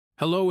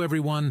Hello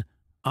everyone,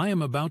 I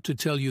am about to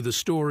tell you the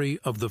story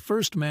of the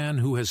first man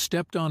who has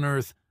stepped on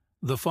earth,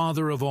 the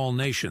father of all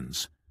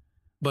nations.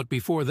 But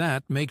before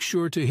that, make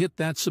sure to hit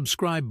that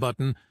subscribe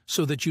button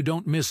so that you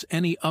don't miss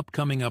any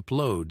upcoming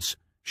uploads.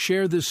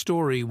 Share this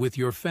story with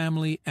your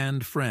family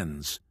and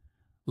friends.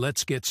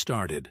 Let's get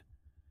started.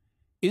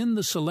 In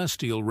the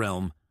celestial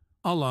realm,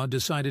 Allah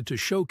decided to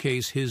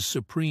showcase His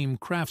supreme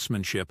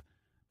craftsmanship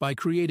by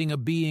creating a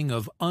being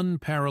of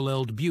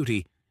unparalleled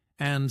beauty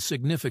and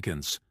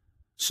significance.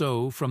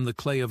 So, from the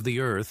clay of the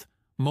earth,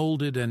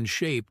 molded and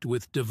shaped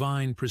with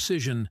divine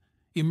precision,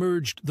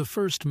 emerged the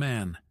first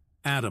man,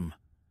 Adam.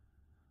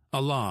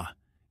 Allah,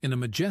 in a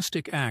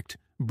majestic act,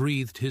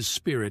 breathed His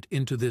spirit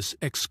into this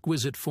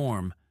exquisite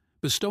form,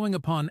 bestowing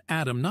upon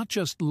Adam not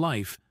just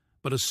life,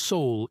 but a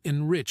soul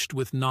enriched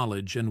with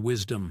knowledge and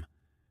wisdom.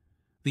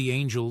 The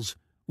angels,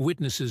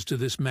 witnesses to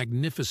this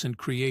magnificent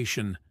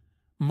creation,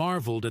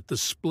 marveled at the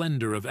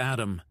splendor of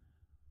Adam.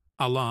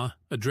 Allah,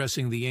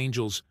 addressing the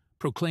angels,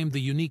 proclaimed the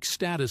unique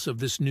status of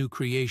this new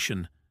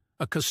creation,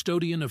 a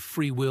custodian of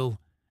free will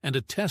and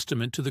a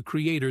testament to the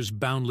Creator's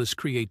boundless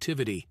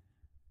creativity.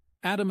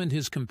 Adam and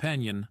his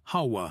companion,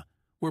 Hawwa,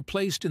 were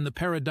placed in the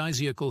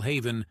paradisiacal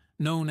haven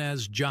known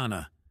as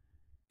Jannah.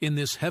 In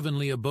this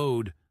heavenly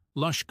abode,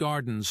 lush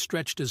gardens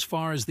stretched as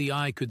far as the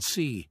eye could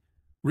see,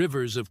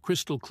 rivers of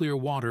crystal-clear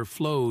water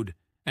flowed,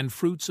 and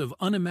fruits of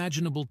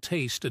unimaginable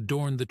taste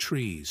adorned the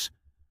trees.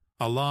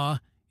 Allah,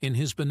 in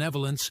His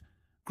benevolence,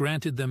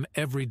 granted them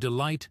every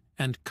delight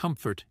and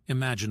comfort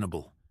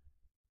imaginable.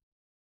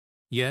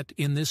 Yet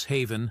in this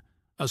haven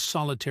a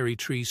solitary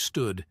tree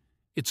stood,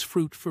 its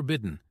fruit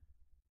forbidden.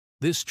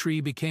 This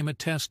tree became a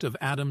test of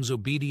Adam's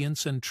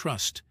obedience and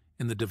trust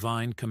in the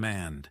divine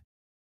command.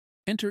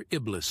 Enter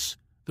Iblis,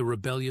 the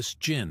rebellious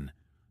jinn,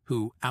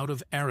 who, out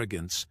of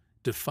arrogance,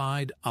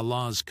 defied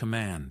Allah's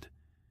command.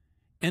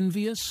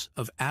 Envious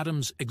of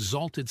Adam's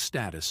exalted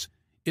status,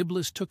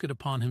 Iblis took it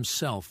upon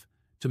himself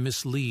to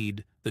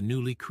mislead the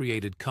newly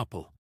created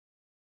couple.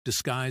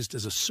 Disguised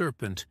as a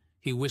serpent,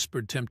 he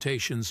whispered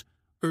temptations,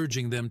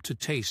 urging them to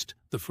taste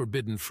the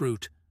forbidden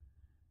fruit.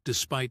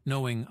 Despite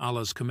knowing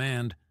Allah's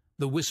command,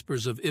 the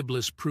whispers of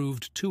Iblis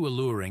proved too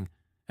alluring,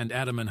 and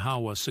Adam and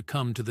Hawwa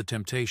succumbed to the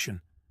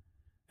temptation.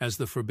 As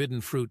the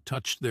forbidden fruit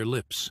touched their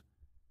lips,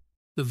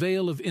 the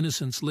veil of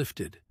innocence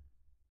lifted.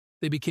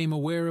 They became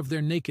aware of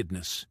their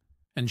nakedness,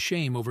 and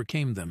shame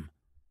overcame them.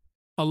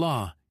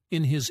 Allah,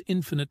 in His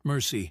infinite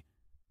mercy,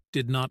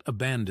 did not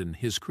abandon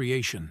His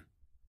creation.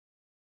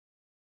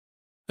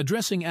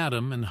 Addressing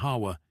Adam and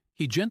Hawwa,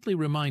 He gently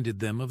reminded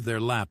them of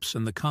their lapse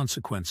and the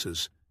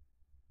consequences.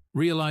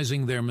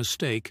 Realizing their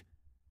mistake,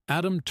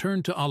 Adam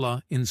turned to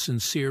Allah in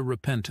sincere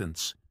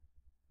repentance.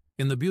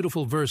 In the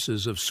beautiful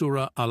verses of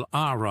Surah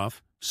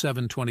Al-A'raf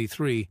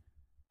 7:23,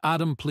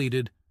 Adam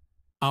pleaded,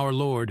 "Our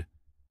Lord,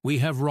 we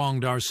have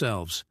wronged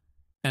ourselves,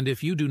 and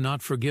if you do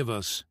not forgive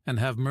us and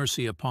have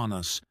mercy upon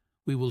us,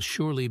 we will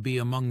surely be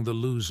among the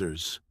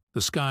losers."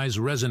 The skies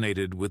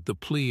resonated with the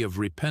plea of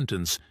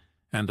repentance,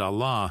 and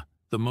Allah,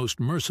 the most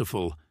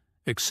merciful,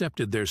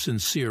 accepted their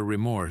sincere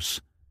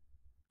remorse.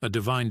 A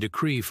divine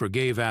decree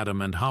forgave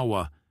Adam and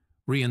Hawwa,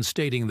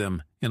 reinstating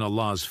them in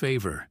Allah's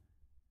favor.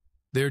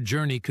 Their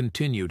journey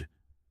continued,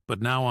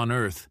 but now on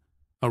earth,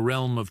 a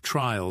realm of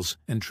trials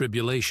and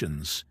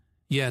tribulations.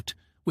 Yet,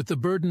 with the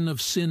burden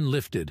of sin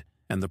lifted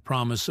and the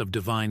promise of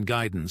divine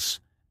guidance,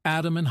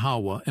 Adam and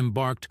Hawwa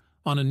embarked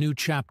on a new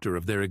chapter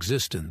of their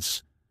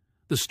existence.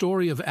 The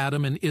story of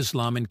Adam in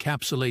Islam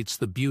encapsulates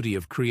the beauty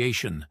of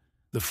creation,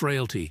 the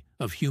frailty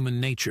of human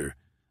nature,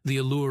 the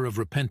allure of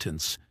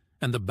repentance,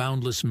 and the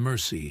boundless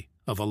mercy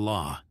of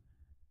Allah.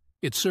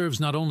 It serves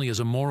not only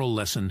as a moral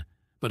lesson,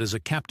 but as a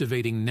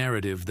captivating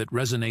narrative that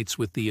resonates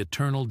with the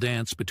eternal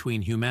dance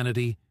between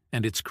humanity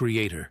and its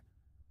Creator.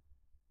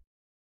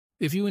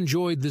 If you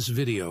enjoyed this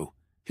video,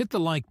 hit the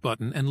like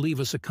button and leave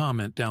us a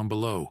comment down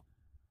below.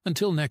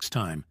 Until next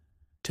time,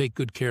 take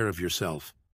good care of yourself.